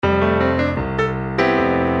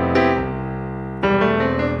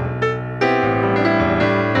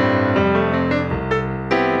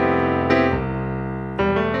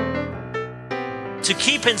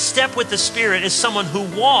keep in step with the Spirit is someone who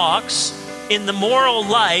walks in the moral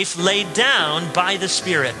life laid down by the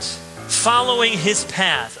Spirit, following his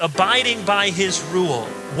path, abiding by his rule,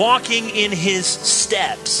 walking in his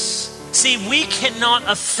steps. See, we cannot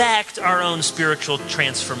affect our own spiritual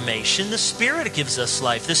transformation. The Spirit gives us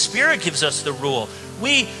life. The Spirit gives us the rule.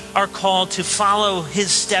 We are called to follow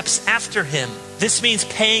his steps after him. This means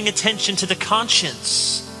paying attention to the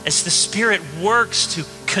conscience as the Spirit works to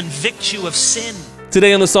convict you of sin.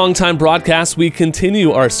 Today on the Songtime broadcast, we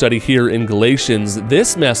continue our study here in Galatians.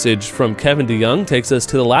 This message from Kevin DeYoung takes us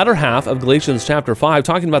to the latter half of Galatians chapter 5,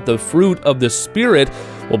 talking about the fruit of the Spirit.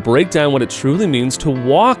 We'll break down what it truly means to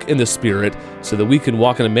walk in the Spirit so that we can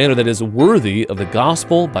walk in a manner that is worthy of the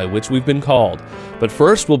gospel by which we've been called. But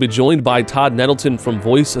first, we'll be joined by Todd Nettleton from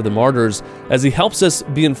Voice of the Martyrs as he helps us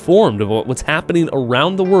be informed of what's happening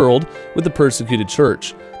around the world with the persecuted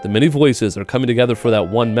church. The many voices are coming together for that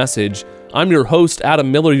one message. I'm your host,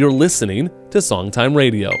 Adam Miller. You're listening to Songtime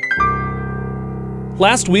Radio.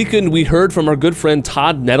 Last weekend, we heard from our good friend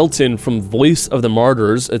Todd Nettleton from Voice of the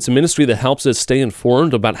Martyrs. It's a ministry that helps us stay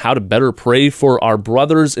informed about how to better pray for our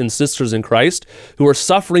brothers and sisters in Christ who are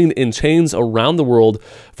suffering in chains around the world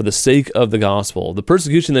for the sake of the gospel. The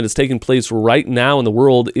persecution that is taking place right now in the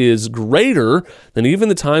world is greater than even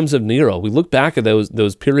the times of Nero. We look back at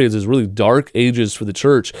those periods as really dark ages for the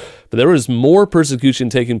church, but there is more persecution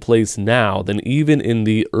taking place now than even in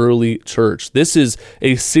the early church. This is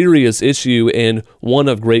a serious issue and one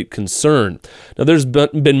of great concern. Now, there's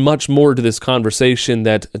been much more to this conversation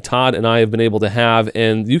that Todd and I have been able to have,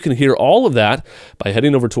 and you can hear all of that by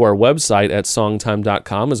heading over to our website at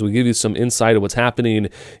songtime.com as we give you some insight of what's happening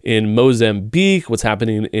in Mozambique, what's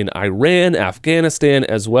happening in Iran, Afghanistan,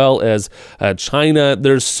 as well as China.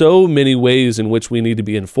 There's so many ways in which we need to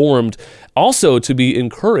be informed, also to be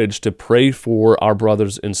encouraged to pray for our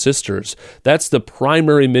brothers and sisters. That's the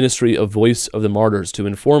primary ministry of Voice of the Martyrs, to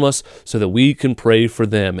inform us so that we can pray for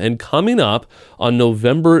them. And coming up on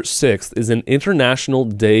November 6th is an International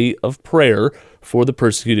Day of Prayer for the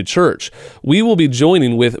persecuted church. We will be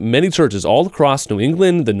joining with many churches all across New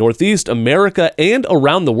England, the Northeast, America, and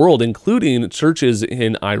around the world, including churches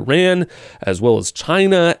in Iran, as well as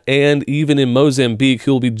China, and even in Mozambique,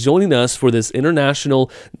 who will be joining us for this International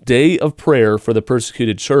Day of Prayer for the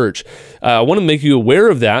persecuted church. I want to make you aware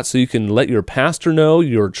of that so you can let your pastor know,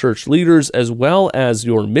 your church leaders, as well as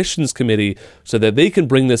your missions committee, so that they can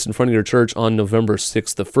bring this in front of your church on November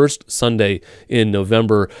 6th, the first Sunday in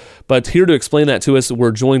November. But here to explain that to us,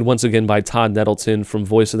 we're joined once again by Todd Nettleton from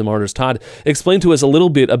Voice of the Martyrs. Todd, explain to us a little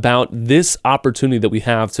bit about this opportunity that we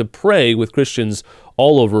have to pray with Christians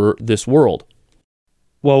all over this world.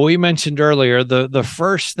 Well, we mentioned earlier, the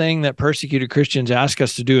first thing that persecuted Christians ask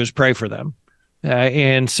us to do is pray for them.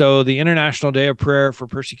 And so the International Day of Prayer for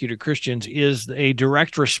Persecuted Christians is a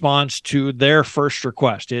direct response to their first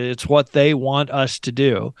request. It's what they want us to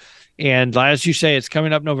do. And as you say, it's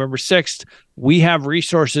coming up November 6th. We have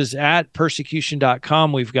resources at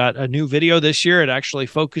persecution.com. We've got a new video this year. It actually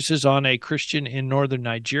focuses on a Christian in northern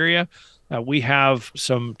Nigeria. We have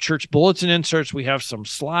some church bulletin inserts. We have some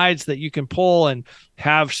slides that you can pull and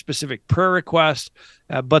have specific prayer requests.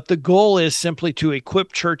 But the goal is simply to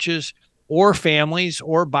equip churches or families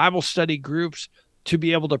or Bible study groups to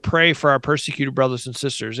be able to pray for our persecuted brothers and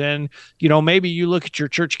sisters. And, maybe you look at your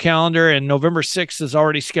church calendar and November 6th is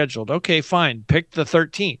already scheduled. Okay, fine. Pick the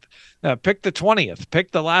 13th, pick the 20th,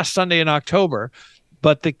 pick the last Sunday in October.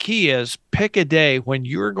 But the key is pick a day when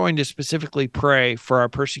you're going to specifically pray for our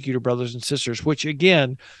persecuted brothers and sisters, which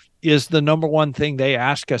again is the number one thing they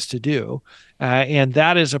ask us to do. And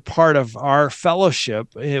that is a part of our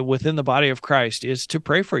fellowship within the body of Christ, is to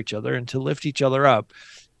pray for each other and to lift each other up.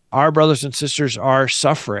 Our brothers and sisters are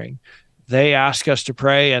suffering. They ask us to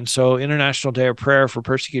pray, and so International Day of Prayer for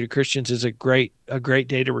Persecuted Christians is a great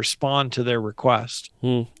day to respond to their request.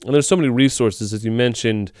 And there's so many resources, as you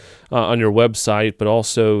mentioned, on your website, but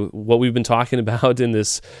also what we've been talking about in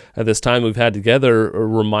this time we've had together,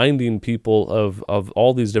 reminding people of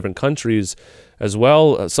all these different countries as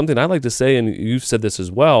well. Something I like to say, and you've said this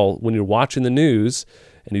as well, when you're watching the news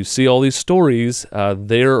and you see all these stories,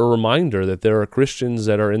 they're a reminder that there are Christians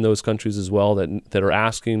that are in those countries as well that are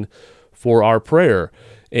asking for our prayer.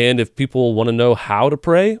 And if people want to know how to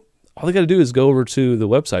pray, all they got to do is go over to the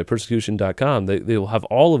website, persecution.com. They will have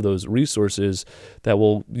all of those resources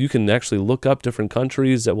you can actually look up different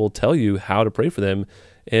countries that will tell you how to pray for them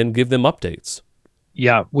and give them updates.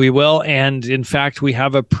 Yeah, we will. And in fact, we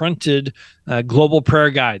have a printed global prayer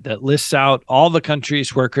guide that lists out all the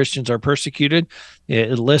countries where Christians are persecuted.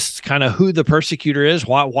 It lists kind of who the persecutor is.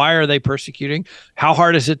 Why are they persecuting? How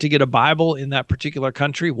hard is it to get a Bible in that particular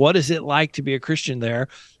country? What is it like to be a Christian there?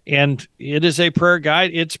 And it is a prayer guide.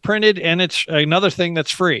 It's printed, and it's another thing that's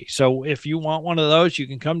free. So if you want one of those, you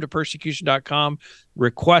can come to persecution.com,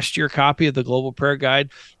 request your copy of the global prayer guide.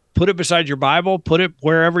 Put it beside your Bible, put it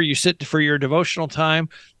wherever you sit for your devotional time,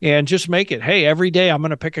 and just make it, hey, every day I'm going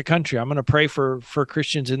to pick a country. I'm going to pray for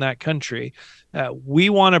Christians in that country. We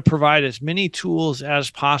want to provide as many tools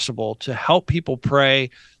as possible to help people pray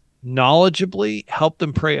knowledgeably, help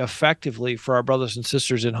them pray effectively for our brothers and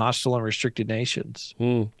sisters in hostile and restricted nations.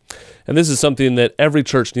 And this is something that every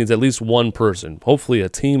church needs at least one person, hopefully a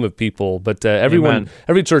team of people, but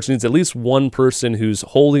every church needs at least one person who's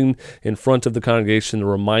holding in front of the congregation the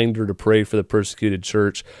reminder to pray for the persecuted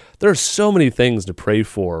church. There are so many things to pray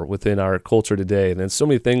for within our culture today, and there's so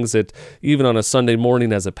many things that even on a Sunday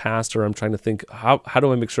morning as a pastor, I'm trying to think, how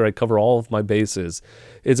do I make sure I cover all of my bases?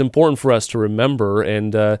 It's important for us to remember,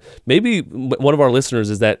 and maybe one of our listeners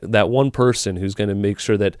is that one person who's going to make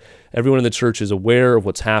sure that everyone in the church is aware of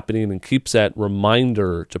what's happening and keeps that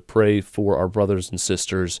reminder to pray for our brothers and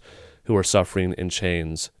sisters who are suffering in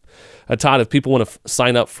chains. Todd, if people want to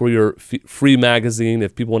sign up for your free magazine,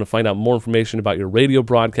 if people want to find out more information about your radio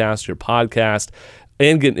broadcast, your podcast,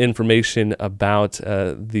 and get information about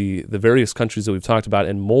the various countries that we've talked about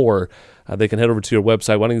and more, they can head over to your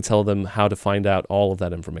website. Why don't you tell them how to find out all of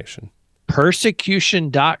that information?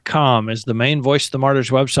 Persecution.com is the main Voice of the Martyrs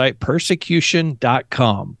website,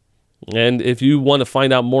 persecution.com. And if you want to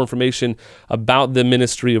find out more information about the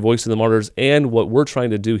ministry of Voice of the Martyrs and what we're trying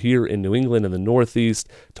to do here in New England and the Northeast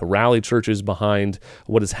to rally churches behind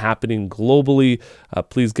what is happening globally,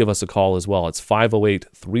 please give us a call as well. It's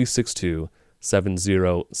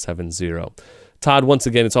 508-362-7070. Todd, once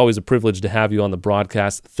again, it's always a privilege to have you on the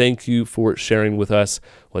broadcast. Thank you for sharing with us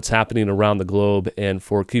what's happening around the globe and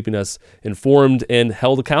for keeping us informed and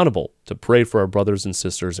held accountable to pray for our brothers and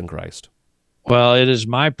sisters in Christ. Well, it is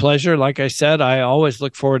my pleasure. Like I said, I always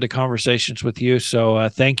look forward to conversations with you. So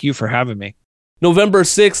thank you for having me. November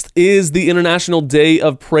 6th is the International Day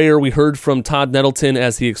of Prayer. We heard from Todd Nettleton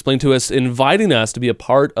as he explained to us, inviting us to be a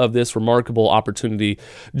part of this remarkable opportunity.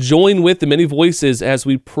 Join with the many voices as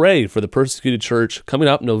we pray for the persecuted church coming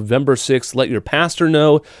up November 6th. Let your pastor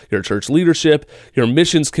know, your church leadership, your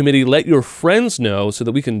missions committee, let your friends know so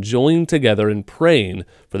that we can join together in praying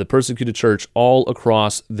for the persecuted church all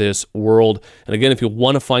across this world. And again, if you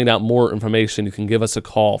want to find out more information, you can give us a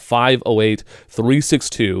call,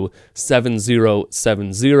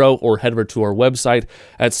 508-362-7070, or head over to our website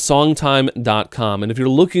at songtime.com. And if you're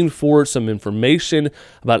looking for some information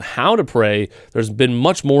about how to pray, there's been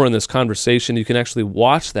much more in this conversation. You can actually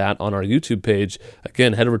watch that on our YouTube page.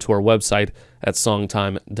 Again, head over to our website at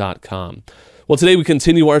songtime.com. Well, today we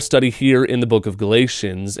continue our study here in the book of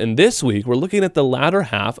Galatians, and this week we're looking at the latter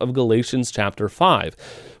half of Galatians chapter 5.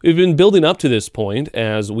 We've been building up to this point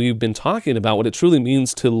as we've been talking about what it truly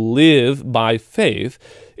means to live by faith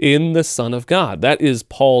in the Son of God. That is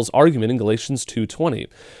Paul's argument in Galatians 2:20.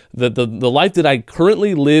 The life that I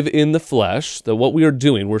currently live in the flesh, that what we are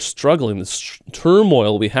doing, we're struggling, this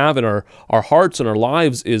turmoil we have in our hearts and our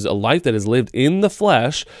lives is a life that is lived in the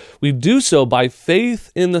flesh. We do so by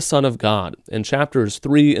faith in the Son of God. And chapters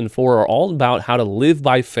 3 and 4 are all about how to live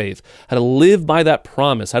by faith, how to live by that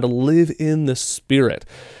promise, how to live in the Spirit.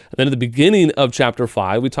 And then at the beginning of chapter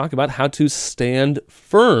 5, we talk about how to stand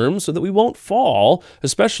firm so that we won't fall,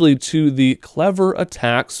 especially to the clever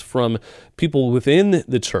attacks from people within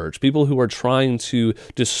the church, people who are trying to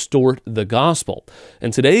distort the gospel.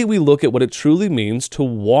 And today we look at what it truly means to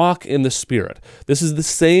walk in the Spirit. This is the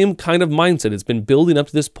same kind of mindset. It's been building up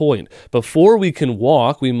to this point. Before we can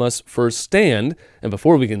walk, we must first stand. And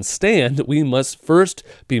before we can stand, we must first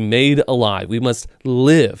be made alive. We must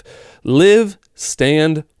live. Live,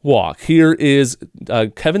 stand, walk. Here is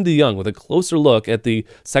Kevin DeYoung with a closer look at the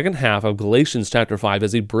second half of Galatians chapter 5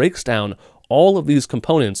 as he breaks down all of these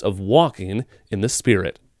components of walking in the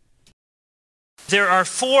Spirit. There are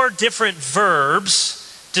 4 different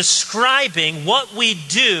verbs describing what we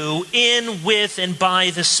do in, with, and by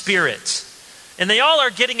the Spirit. And they all are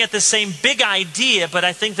getting at the same big idea, but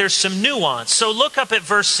I think there's some nuance. So look up at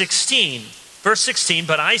verse 16. Verse 16,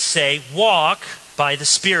 but I say, walk by the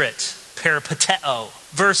Spirit, peripateo.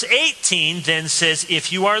 Verse 18 then says,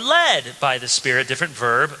 if you are led by the Spirit, different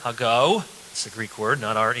verb, ago. It's a Greek word,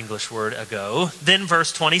 not our English word, ago. Then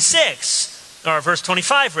verse 26, or verse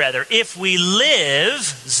 25 rather, if we live,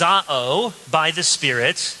 zao, by the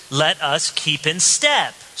Spirit, let us keep in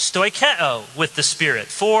step. stoikeo with the Spirit.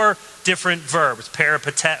 4 different verbs: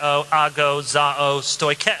 peripateo, ago, zao,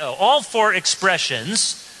 stoikeo. All 4 expressions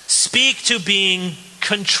speak to being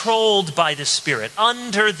controlled by the Spirit,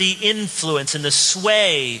 under the influence and the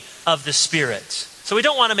sway of the Spirit. So we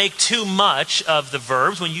don't want to make too much of the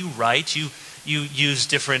verbs. When you write, you use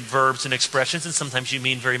different verbs and expressions, and sometimes you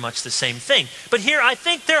mean very much the same thing. But here, I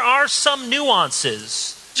think there are some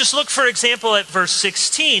nuances. Just look, for example, at verse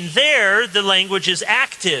 16. There, the language is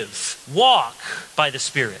active. Walk by the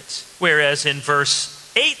Spirit. Whereas in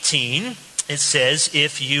verse 18, it says,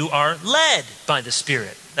 if you are led by the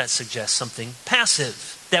Spirit. That suggests something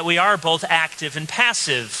passive. That we are both active and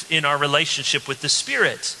passive in our relationship with the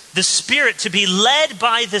Spirit. The Spirit, to be led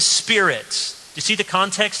by the Spirit. Do you see the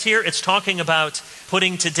context here? It's talking about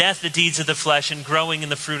putting to death the deeds of the flesh and growing in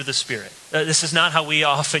the fruit of the Spirit. This is not how we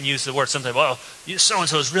often use the word. Sometimes, well,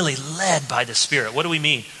 so-and-so is really led by the Spirit. What do we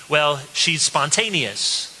mean? Well, she's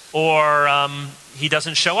spontaneous. Or he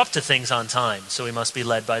doesn't show up to things on time, so he must be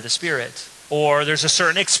led by the Spirit. Or there's a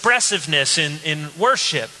certain expressiveness in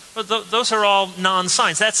worship. But those are all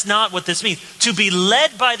non-signs. That's not what this means. To be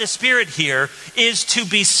led by the Spirit here is to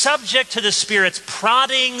be subject to the Spirit's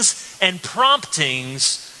proddings and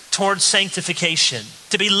promptings towards sanctification.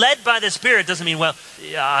 To be led by the Spirit doesn't mean, well,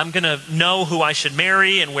 I'm going to know who I should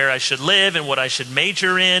marry and where I should live and what I should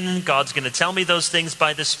major in. God's going to tell me those things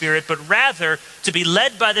by the Spirit. But rather, to be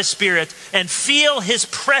led by the Spirit and feel His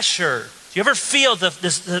pressure. Do you ever feel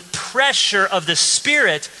the pressure of the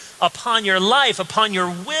Spirit upon your life, upon your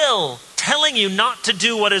will, telling you not to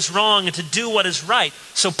do what is wrong and to do what is right?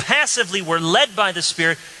 So passively we're led by the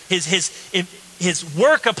Spirit, His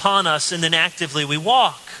work upon us, and then actively we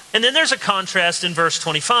walk. And then there's a contrast in verse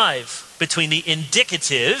 25 between the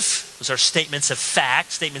indicative, those are statements of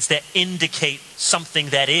fact, statements that indicate something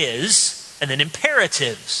that is, and then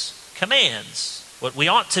imperatives, commands, what we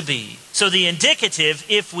ought to be. So the indicative,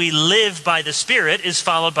 if we live by the Spirit, is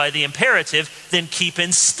followed by the imperative, then keep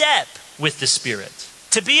in step with the Spirit.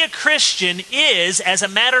 To be a Christian is, as a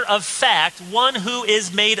matter of fact, one who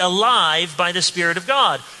is made alive by the Spirit of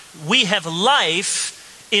God. We have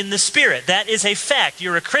life in the Spirit. That is a fact.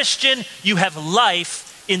 You're a Christian, you have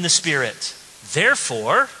life in the Spirit.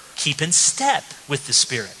 Therefore, keep in step with the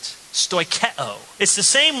Spirit. Stoikeo. It's the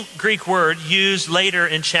same Greek word used later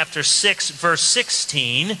in chapter 6, verse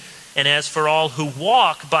 16. And as for all who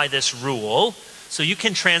walk by this rule, so you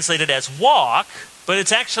can translate it as walk, but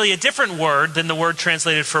it's actually a different word than the word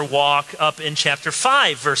translated for walk up in chapter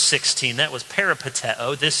 5, verse 16. That was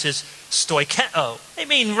peripateo. This is stoikeo. They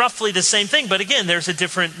mean roughly the same thing, but again, there's a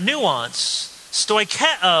different nuance.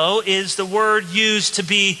 Stoikeo is the word used to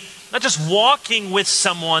be not just walking with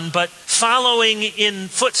someone, but following in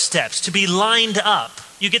footsteps, to be lined up.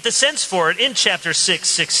 You get the sense for it in chapter 6,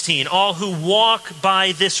 16. All who walk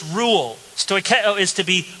by this rule. Stoikeo is to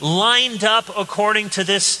be lined up according to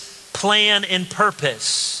this plan and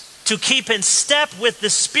purpose. To keep in step with the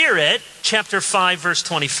Spirit, chapter 5, verse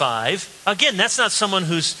 25. Again, that's not someone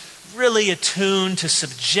who's really attuned to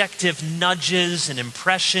subjective nudges and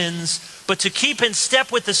impressions, but to keep in step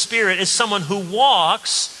with the Spirit is someone who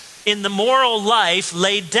walks in the moral life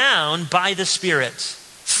laid down by the Spirit,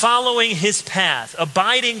 following His path,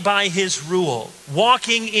 abiding by His rule,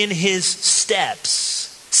 walking in His steps.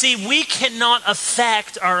 See, we cannot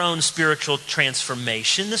affect our own spiritual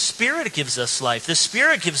transformation. The Spirit gives us life. The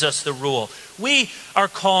Spirit gives us the rule. We are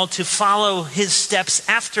called to follow His steps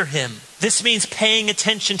after Him. This means paying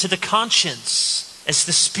attention to the conscience as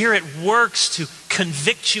the Spirit works to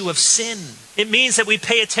convict you of sin. It means that we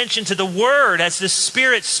pay attention to the Word as the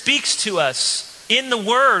Spirit speaks to us in the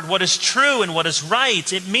Word, what is true and what is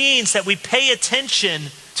right. It means that we pay attention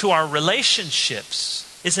to our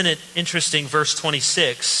relationships. Isn't it interesting, verse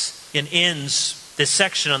 26, it ends this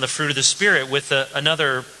section on the fruit of the Spirit with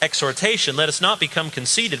another exhortation. Let us not become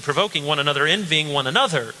conceited, provoking one another, envying one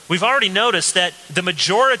another. We've already noticed that the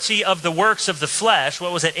majority of the works of the flesh,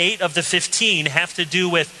 8 of the 15, have to do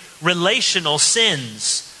with relational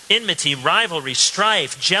sins. Enmity, rivalry,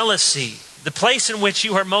 strife, jealousy. The place in which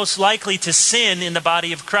you are most likely to sin in the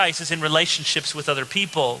body of Christ is in relationships with other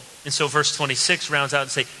people. And so verse 26 rounds out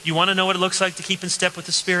and say, you want to know what it looks like to keep in step with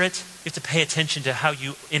the Spirit? You have to pay attention to how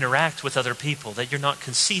you interact with other people, that you're not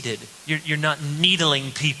conceited. You're not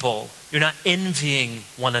needling people. You're not envying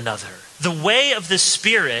one another. The way of the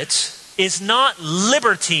Spirit is not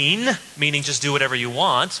libertine, meaning just do whatever you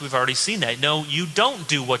want. We've already seen that. No, you don't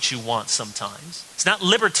do what you want sometimes. It's not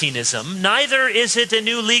libertinism. Neither is it a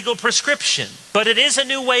new legal prescription. But it is a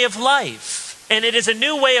new way of life. And it is a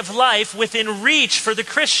new way of life within reach for the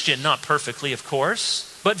Christian. Not perfectly, of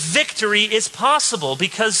course. But victory is possible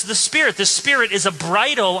because the Spirit is a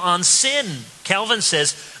bridle on sin. Calvin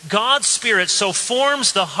says, God's Spirit so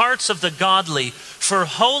forms the hearts of the godly for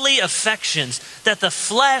holy affections that the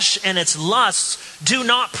flesh and its lusts do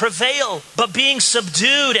not prevail, but being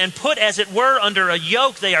subdued and put as it were under a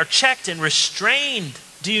yoke, they are checked and restrained.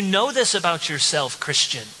 Do you know this about yourself,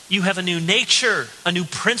 Christian? You have a new nature, a new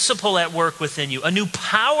principle at work within you, a new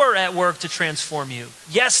power at work to transform you.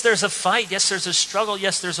 Yes, there's a fight. Yes, there's a struggle.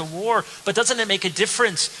 Yes, there's a war. But doesn't it make a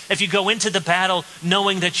difference if you go into the battle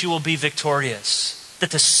knowing that you will be victorious?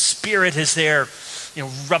 That the Spirit is there,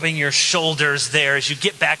 rubbing your shoulders there as you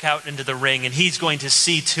get back out into the ring, and He's going to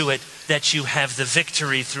see to it that you have the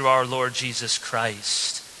victory through our Lord Jesus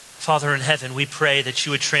Christ. Father in heaven, we pray that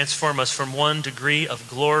you would transform us from one degree of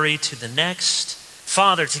glory to the next.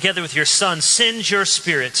 Father, together with your Son, send your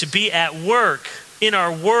Spirit to be at work in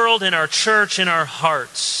our world, in our church, in our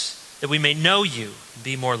hearts, that we may know you and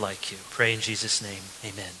be more like you. Pray in Jesus' name,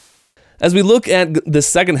 amen. As we look at the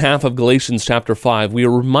second half of Galatians chapter 5, we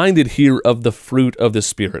are reminded here of the fruit of the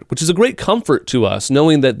Spirit, which is a great comfort to us,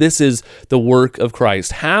 knowing that this is the work of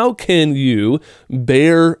Christ. How can you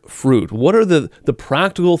bear fruit? What are the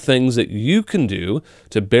practical things that you can do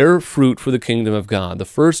to bear fruit for the kingdom of God? The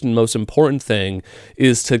first and most important thing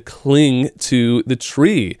is to cling to the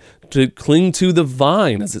tree, to cling to the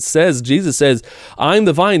vine. As it says, Jesus says, I'm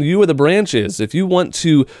the vine, you are the branches. If you want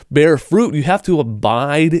to bear fruit, you have to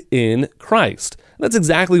abide in Christ. And that's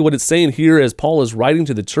exactly what it's saying here as Paul is writing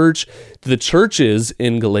to the churches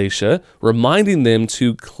in Galatia, reminding them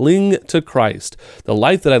to cling to Christ. The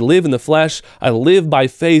life that I live in the flesh, I live by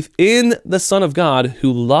faith in the Son of God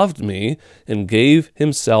who loved me and gave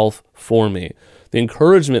himself for me. The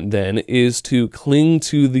encouragement then is to cling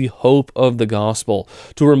to the hope of the gospel,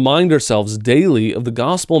 to remind ourselves daily of the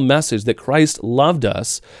gospel message that Christ loved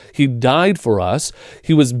us, He died for us,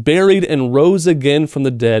 He was buried and rose again from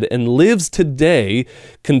the dead and lives today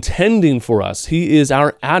contending for us. He is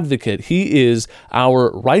our advocate. He is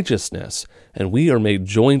our righteousness. And we are made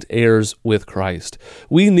joint heirs with Christ.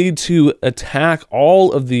 We need to attack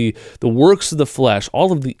all of the works of the flesh,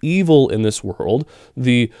 all of the evil in this world,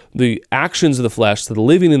 the actions of the flesh, the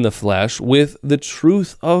living in the flesh, with the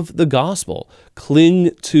truth of the gospel.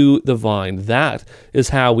 Cling to the vine. That is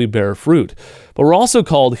how we bear fruit. But we're also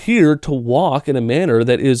called here to walk in a manner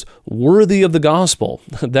that is worthy of the gospel.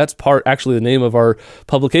 That's actually the name of our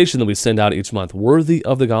publication that we send out each month, Worthy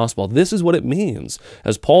of the Gospel. This is what it means.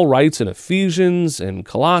 As Paul writes in Ephesians and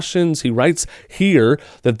Colossians, he writes here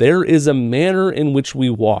that there is a manner in which we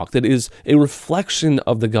walk that is a reflection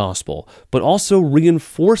of the gospel, but also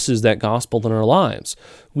reinforces that gospel in our lives.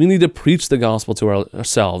 We need to preach the gospel to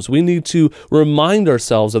ourselves. We need to remind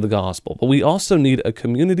ourselves of the gospel, but we also need a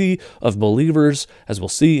community of believers, as we'll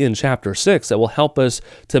see in chapter 6, that will help us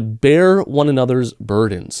to bear one another's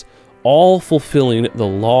burdens, all fulfilling the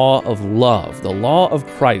law of love, the law of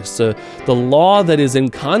Christ, the law that is in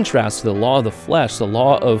contrast to the law of the flesh, the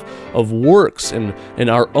law of works and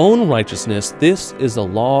our own righteousness. This is the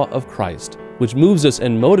law of Christ, which moves us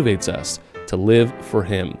and motivates us to live for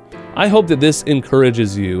Him. I hope that this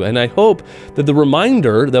encourages you, and I hope that the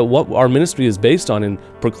reminder that what our ministry is based on in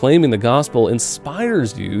proclaiming the gospel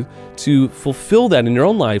inspires you to fulfill that in your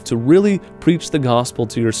own life, to really preach the gospel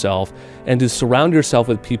to yourself and to surround yourself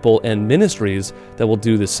with people and ministries that will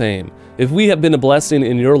do the same. If we have been a blessing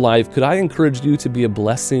in your life, could I encourage you to be a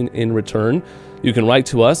blessing in return? You can write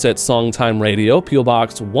to us at Songtime Radio, P.O.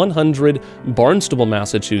 Box 100, Barnstable,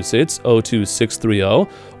 Massachusetts, 02630,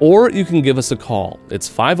 or you can give us a call. It's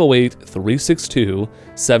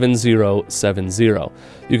 508-362-7070.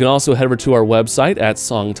 You can also head over to our website at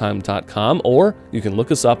songtime.com, or you can look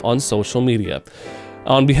us up on social media.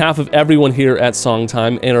 On behalf of everyone here at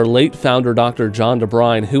Songtime and our late founder, Dr. John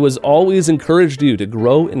DeBrine, who has always encouraged you to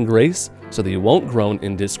grow in grace so that you won't groan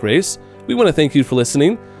in disgrace, we want to thank you for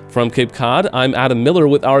listening. From Cape Cod, I'm Adam Miller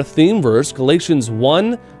with our theme verse, Galatians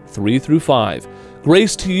 1, 3-5.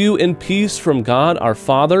 Grace to you and peace from God our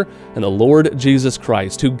Father and the Lord Jesus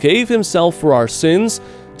Christ, who gave himself for our sins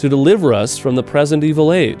to deliver us from the present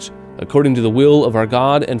evil age, according to the will of our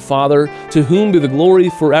God and Father, to whom be the glory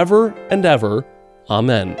forever and ever.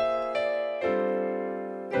 Amen.